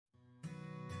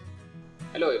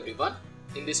Hello everyone,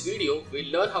 in this video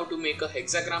we'll learn how to make a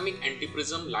hexagrammic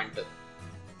antiprism lantern.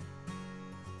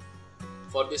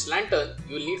 For this lantern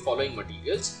you will need following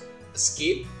materials: a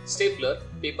scale, stapler,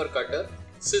 paper cutter,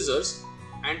 scissors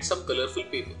and some colorful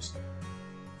papers.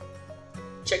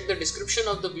 Check the description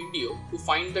of the video to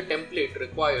find the template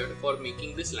required for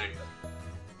making this lantern.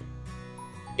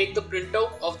 Take the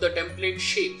printout of the template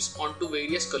shapes onto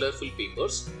various colorful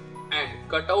papers and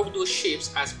cut out those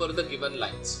shapes as per the given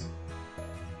lines.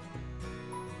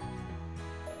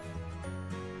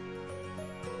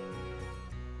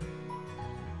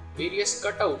 Various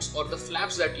cutouts or the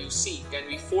flaps that you see can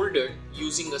be folded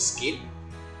using a scale.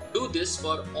 Do this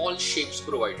for all shapes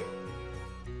provided.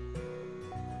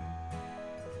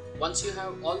 Once you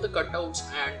have all the cutouts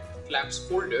and flaps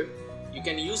folded, you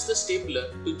can use the stapler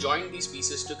to join these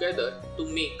pieces together to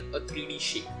make a 3D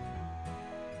shape.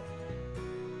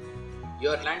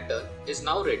 Your lantern is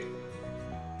now ready.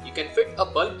 You can fit a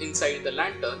bulb inside the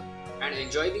lantern and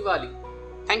enjoy Diwali.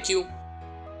 Thank you.